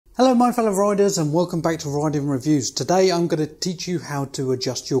Hello my fellow riders and welcome back to Riding Reviews. Today I'm going to teach you how to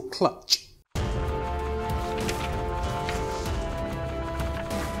adjust your clutch.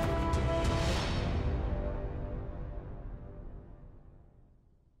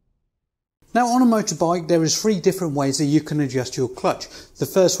 Now on a motorbike there is 3 different ways that you can adjust your clutch. The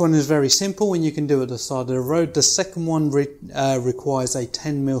first one is very simple and you can do it at the side of the road. The second one requires a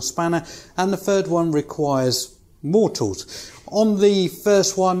 10mm spanner and the third one requires more tools. On the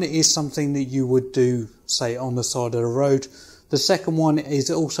first one is something that you would do, say, on the side of the road. The second one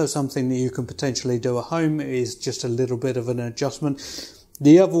is also something that you can potentially do at home. It is just a little bit of an adjustment.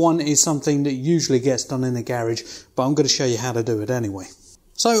 The other one is something that usually gets done in the garage, but I'm going to show you how to do it anyway.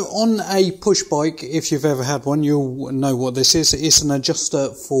 So on a push bike, if you've ever had one, you'll know what this is. It's an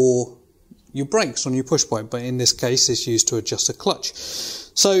adjuster for your brakes on your push bike, but in this case it's used to adjust the clutch.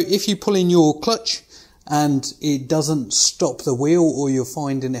 So if you pull in your clutch and it doesn't stop the wheel or you're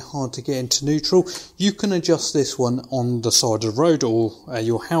finding it hard to get into neutral, you can adjust this one on the side of the road or at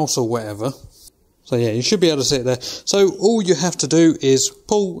your house or wherever. So yeah, you should be able to see it there. So all you have to do is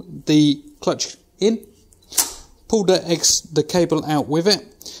pull the clutch in, pull the cable out with it,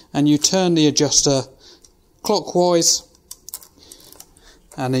 and you turn the adjuster clockwise,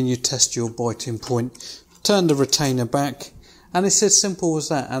 and then you test your biting point, turn the retainer back, and it's as simple as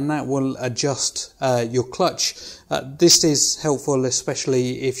that, and that will adjust your clutch. This is helpful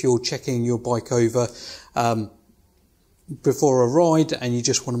especially if you're checking your bike over before a ride and you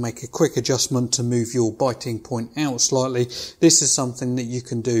just want to make a quick adjustment to move your biting point out slightly. This is something that you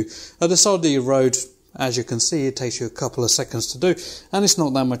can do at the side of your road. As you can see, it takes you a couple of seconds to do and it's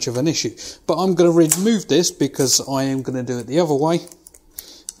not that much of an issue. But I'm going to remove this because I am going to do it the other way,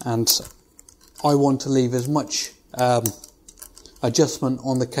 and I want to leave as much adjustment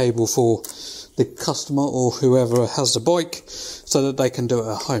on the cable for the customer or whoever has the bike so that they can do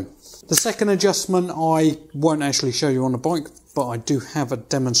it at home. The second adjustment I won't actually show you on the bike, but I do have a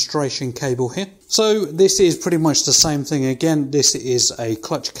demonstration cable here. So this is pretty much the same thing again. This is a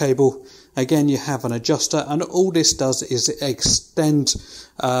clutch cable. Again, you have an adjuster, and all this does is extend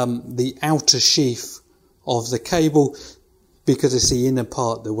the outer sheath of the cable because it's the inner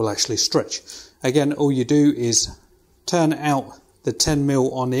part that will actually stretch. Again, all you do is turn out the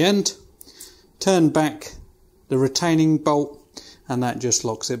 10mm on the end, turn back the retaining bolt, and that just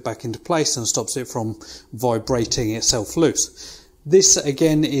locks it back into place and stops it from vibrating itself loose. This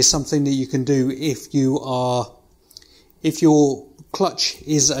again is something that you can do if your clutch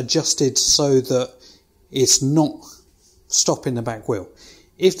is adjusted so that it's not stopping the back wheel.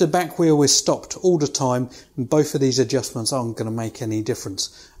 If the back wheel is stopped all the time, both of these adjustments aren't going to make any difference,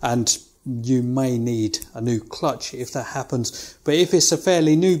 and you may need a new clutch if that happens. But if it's a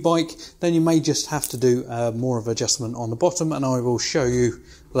fairly new bike, then you may just have to do more of adjustment on the bottom, and I will show you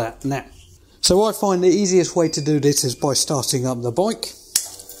that now. So I find the easiest way to do this is by starting up the bike,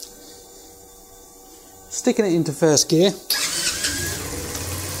 sticking it into first gear.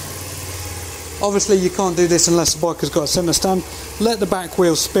 Obviously you can't do this unless the bike has got a centre stand. Let the back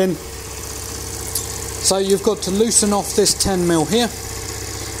wheel spin. So you've got to loosen off this 10mm here,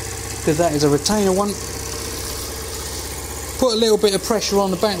 because that is a retainer one. Put a little bit of pressure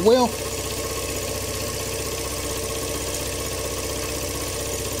on the back wheel.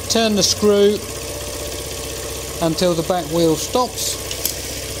 Turn the screw until the back wheel stops.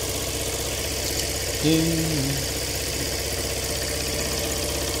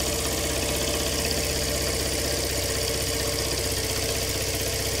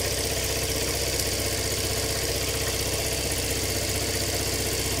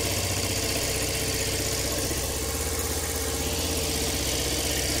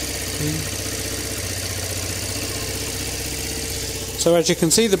 So as you can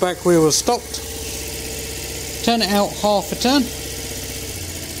see, the back wheel has stopped. Turn it out half a turn.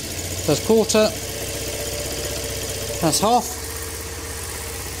 That's quarter. That's half.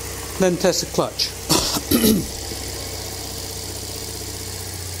 Then test the clutch.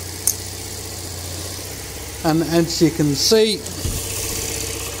 And as you can see,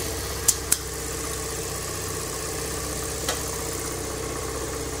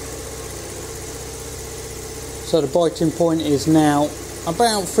 so the biting point is now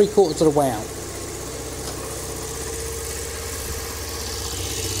about 3/4 of the way out.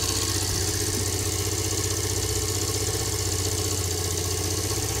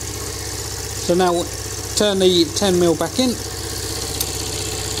 So now turn the 10mm back in.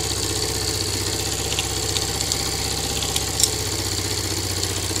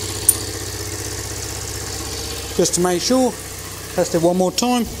 Just to make sure, test it one more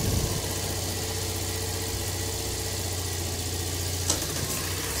time.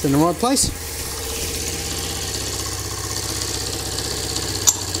 It's in the right place.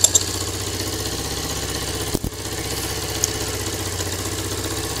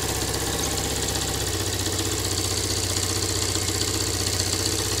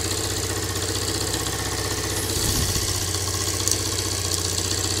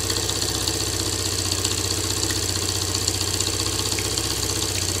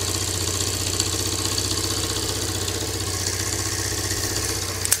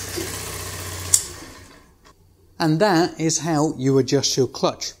 And that is how you adjust your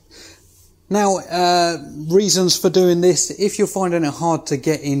clutch. Now, reasons for doing this: if you're finding it hard to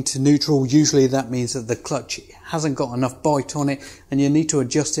get into neutral, usually that means that the clutch hasn't got enough bite on it and you need to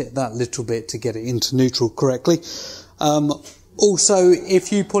adjust it that little bit to get it into neutral correctly. Also,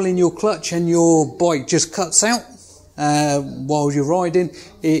 if you pull in your clutch and your bike just cuts out while you're riding,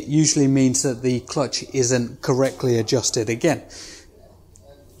 it usually means that the clutch isn't correctly adjusted again.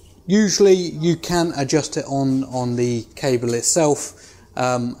 Usually you can adjust it on the cable itself,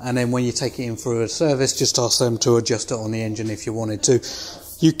 and then when you take it in for a service, just ask them to adjust it on the engine if you wanted to.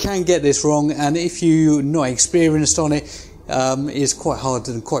 You can get this wrong, and if you're not experienced on it, it's quite hard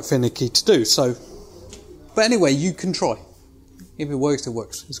and quite finicky to do. So, but anyway, you can try. If it works, it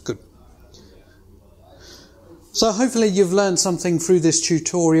works. It's good. So hopefully you've learned something through this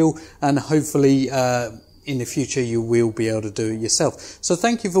tutorial, and hopefully in the future you will be able to do it yourself. So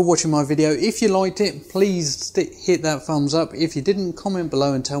thank you for watching my video. If you liked it, please hit that thumbs up. If you didn't, comment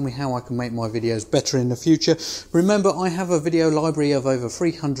below and tell me how I can make my videos better in the future. Remember, I have a video library of over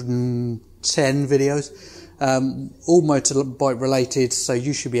 310 videos, all motorbike related, so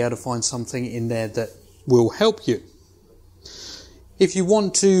you should be able to find something in there that will help you. If you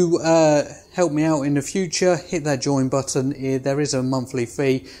want to help me out in the future, hit that join button. There is a monthly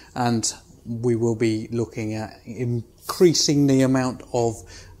fee, and we will be looking at increasing the amount of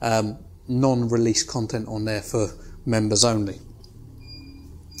non-release content on there for members only.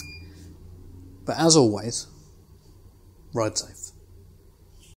 But as always, ride safe.